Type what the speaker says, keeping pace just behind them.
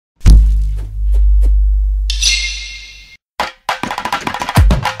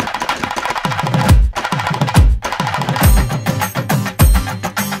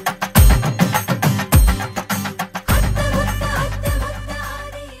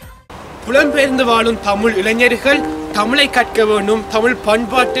புலம்பெயர்ந்து வாழும் தமிழ் இளைஞர்கள் தமிழை கற்க வேண்டும், தமிழ்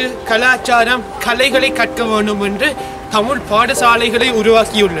பண்பாட்டு கலாச்சாரம் கலைகளை கற்க வேண்டும் என்று தமிழ் பாடசாலைகளை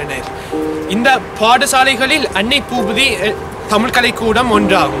உருவாக்கியுள்ளனர். இந்த பாடசாலைகளில் அன்னை பூபதி தமிழ் கலைக்கூடம்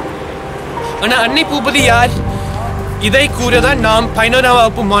ஒன்றாகும். ஆனால் அன்னை பூபதி யார்? இதை கூறதான் நாம் 11ஆம்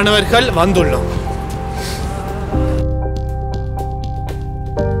வகுப்பு மாணவர்கள் வந்துள்ளோம்.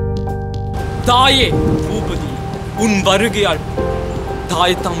 தாயே பூபதி, உன் வருகையால்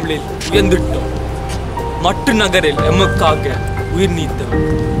தாய் தமிழில் உயர்ந்துட்டோம். மட்டு நகரில் எமக்காக உயிர் நீத்தோம்.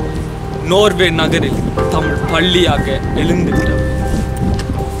 நோர்வே நகரில் தமிழ் பள்ளியாக எழுந்துட்டோம்.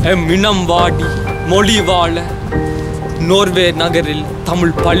 எம் இனம் வாடி மொழி வாழ நோர்வே நகரில்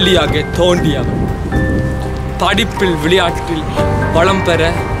தமிழ் பள்ளியாக தோன்றியவர். படிப்பில் விளையாட்டில் வளம் பெற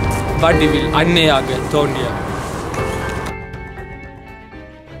வடிவில் அன்னையாக தோன்றியவர்.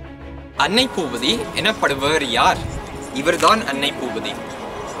 அன்னை பூபதி எனப்படுபவர் யார்? இவர்தான் அன்னை பூபதி.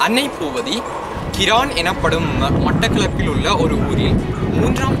 அன்னை பூபதி கிரான் எனப்படும் மட்டக்களப்பில் உள்ள ஒரு ஊரில்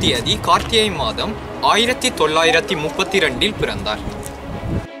 3ஆம் தேதி கார்த்திகை மாதம் 1932 பிறந்தார்.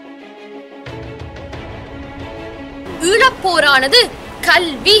 ஈழப்போரானது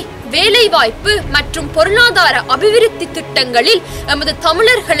கல்வி, வேலைவாய்ப்பு மற்றும் பொருளாதார அபிவிருத்தி திட்டங்களில் எமது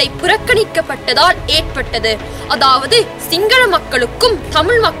தமிழர்களை புறக்கணிக்கப்பட்டதால் ஏற்பட்டது. அதாவது சிங்கள மக்களுக்கும்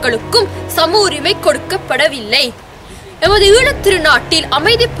தமிழ் மக்களுக்கும் சம உரிமை கொடுக்கப்படவில்லை. எமது ஈழத் திருநாட்டில்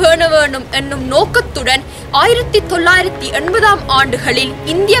அமைதி பேண வேண்டும் என்னும் நோக்கத்துடன் 1980ஆம் ஆண்டுகளில்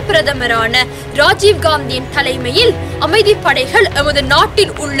இந்திய பிரதமரான ராஜீவ் காந்தியின் தலைமையில் அமைதி படைகள் எமது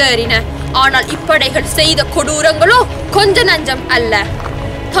நாட்டில் உள்ளேறின. ஆனால் இப்படைகள் செய்த கொடூரங்களோ கொஞ்ச நஞ்சம் அல்ல.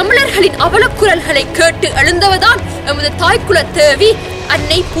 தமிழர்களின் அவலக்குரல்களை கேட்டு எழுந்தவதான் எமது தாய்க்குல தேவி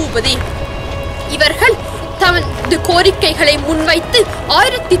அன்னை பூபதி. இவர்கள் தமது கோரிக்கைகளை முன்வைத்து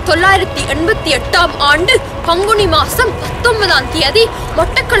 1988ஆம் ஆண்டு பங்குனி மாசம் 19ஆம் தேதி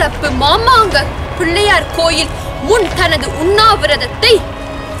மட்டக்களப்பு மாமாங்க பிள்ளையார் கோயில் முன் தனது உண்ணாவிரதத்தை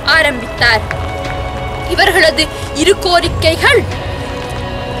ஆரம்பித்தார். இவர்களது இரு கோரிக்கைகள்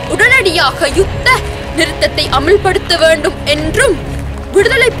உடனடியாக யுத்த நிறுத்தத்தை அமல்படுத்த வேண்டும் என்றும்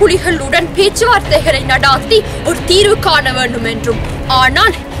விடுதலை புலிகளுடன் பேச்சுவார்த்தைகளை நடாத்தி ஒரு தீர்வு காண வேண்டும் என்றும்.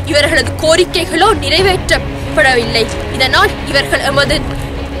 ஆனால் இவர்களது கோரிக்கைகளோ நிறைவேற்றப்படவில்லை. இதனால் இவர்கள் எமது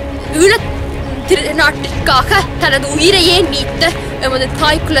ஈழத் திருநாட்டிற்காக தனது உயிரையே நீத்த எமது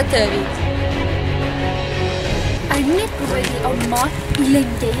தாய்க்குல தேவி அன்னை பூபதி அம்மா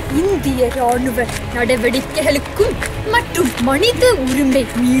இலங்கை இந்திய ராணுவ நடவடிக்கைகளுக்கும் மற்றும் மனித உரிமை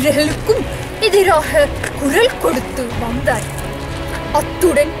மீறல்களுக்கும் எதிராக குரல் கொடுத்து வந்தார்.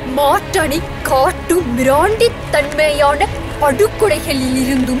 அத்துடன் மாற்றணி காட்டும் மிராண்டி தன்மையான படுகொலைகளில்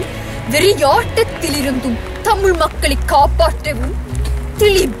இருந்தும் வெறியாட்டத்திலிருந்தும் தமிழ் மக்களை காப்பாற்றவும்,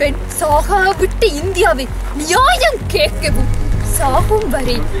 திலீபன் சாகாவிட்டு இந்தியாவை நியாயம் கேட்கவும் சாகும்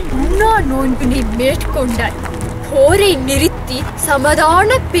வரை உண்ணா நோன்பினை மேற்கொண்டார். போரை நிறுத்தி சமாதான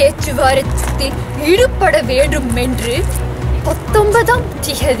பேச்சுவார்த்தையில் ஈடுபட வேண்டும் என்று 19ஆம்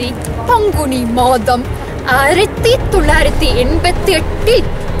தேதி பங்குனி மாதம் 1988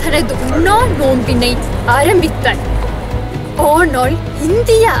 தனது உண்ணா நோன்பினை ஆரம்பித்தார். ஆனால்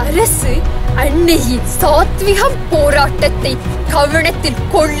இந்திய அரசு அன்னையின் சாத்விகம் போராட்டத்தை கவனத்தில்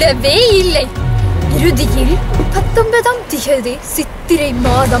கொள்ளவே இல்லை. இறுதியில் 19ஆம் தேதி சித்திரை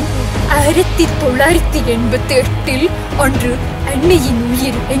மாதம் 1988 அன்று அன்னையின்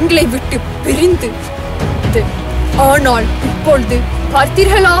உயிர் எங்களை விட்டு பிரிந்தது. ஆனால் இப்பொழுது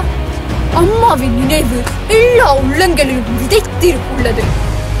பார்த்தீர்களா, அம்மாவின் நினைவு எல்லா உள்ளங்களிலும் விதைத்திருக்குள்ளது.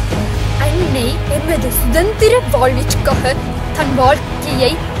 அன்னை எமது சுதந்திர வாழ்விற்காக தன்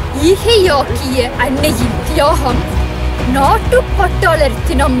வாழ்க்கையை ஈகையாக்கிய அன்னையின் தியாகம் நாட்டு பட்டாளர்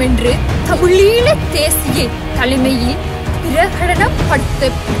தினம் என்று தமிழீழ தேசிய தலைமையில்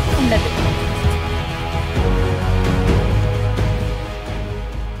பிரகடனப்படுத்தப்பட்டுள்ளது.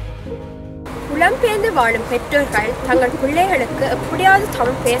 புலம்பெயர்ந்து வாழும் பெற்றோர்கள் தங்கள் பிள்ளைகளுக்கு எப்படியாவது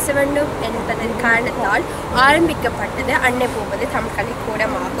தமிழ் பேச வேண்டும் என்பதன் காரணத்தால் ஆரம்பிக்கப்பட்டது அன்னை பூபதி தமிழ்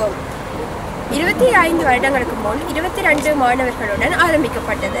கலைக்கூடமாகும். 25 வருடங்களுக்கு முன் 22 மாணவர்களுடன்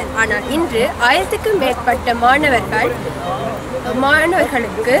ஆரம்பிக்கப்பட்டது. ஆனால் இன்று 1000க்கும் மேற்பட்ட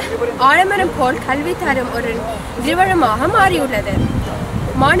மாணவர்களுக்கு ஆலமரம் போல் கல்வி தரும் ஒரு நிறுவனமாக மாறியுள்ளது.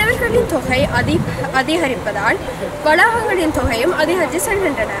 மாணவர்களின் தொகை அதிகரிப்பதால் வளாகங்களின் தொகையும் அதிகரித்து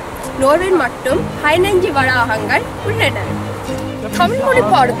செல்கின்றன. நோர்வில் மட்டும் 15 வளாகங்கள் உள்ளன. தமிழ் மொழி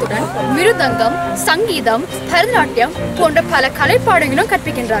பாடத்துடன் மிருதங்கம், சங்கீதம், பரதநாட்டியம் போன்ற பல கலைப்பாடங்களும்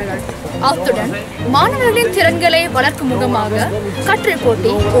கற்பிக்கின்றார்கள். அத்துடன் மாணவர்களின் திறன்களை வளர்க்கும் முகமாக கற்றல்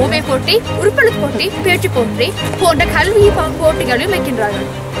போட்டி, ஓவிய போட்டி, உருப்பெழுத்து போட்டி, பேச்சு போட்டி போன்ற கல்வி போட்டிகளையும் வைக்கின்றார்கள்.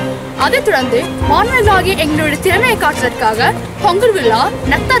 அதைத் தொடர்ந்து மாணவர்களாகிய எங்களுடைய திறமையை காட்டுவதற்காக பொங்கல் விழா,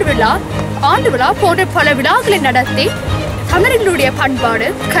 நத்தார் விழா, ஆண்டு விழா போன்ற பல விழாக்களை நடத்தி தமிழர்களுடைய பண்பாடு,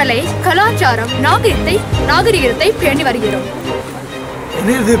 கலை, கலாச்சாரம், நாகரிகத்தை பேணி வருகிறோம்.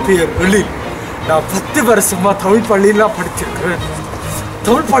 எனது பெயர் எழில். நான் 10 வருஷமா தமிழ் பள்ளியெல்லாம் படிச்சிருக்கிறேன்.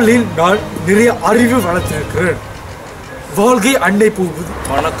 தமிழ் பள்ளியில் நான் நிறைய அறிவு வளர்த்திருக்கிறேன். வாழ்கை அன்னை பூபதி.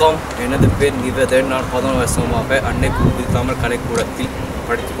 வணக்கம், எனது பேர் நிவேதன். நான் 11 வருஷமாக அன்னை பூபதி தமிழ் கலைக்கூடத்தில்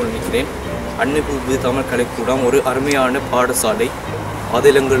படித்துக் கொண்டிருக்கிறேன். அன்னை பூபதி தமிழ் கலைக்கூடம் ஒரு அருமையான பாடசாலை.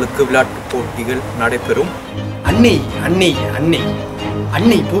 அதில் எங்களுக்கு விளையாட்டுப் போட்டிகள் நடைபெறும். அன்னை அன்னை அன்னை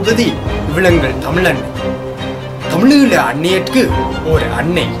அன்னை பூபதி இவளங்கள் தமிழன். தமிழீழ அன்னையற்கு ஒரு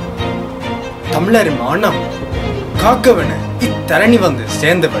அன்னை. தமிழர் மானம் காக்கவன இத்தரணி வந்து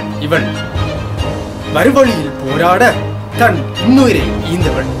சேர்ந்தவள் இவள். மறுவழியில் போராட தன் இன்னுயிரை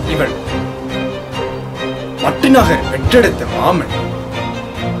ஈந்தவள் இவள். மட்டுநகர் பெற்றெடுத்த மாமன்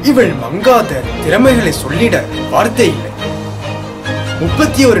இவள். மங்காத திறமைகளை சொல்லிட வார்த்தை இல்லை.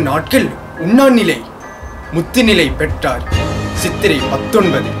 31 நாட்கள் உண்ணாநிலை முத்துநிலை பெற்றார் சித்திரை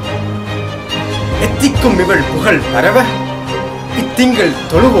 19. எத்திக்கும் இவள் புகழ் பரவ இத்திங்கள்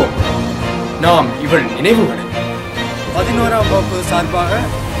தொழுவோம் நாம் இவள் நினைவுகளை. 11ஆம் வகுப்பு சார்பாக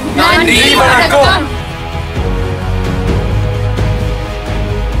நன்றி, வணக்கம்.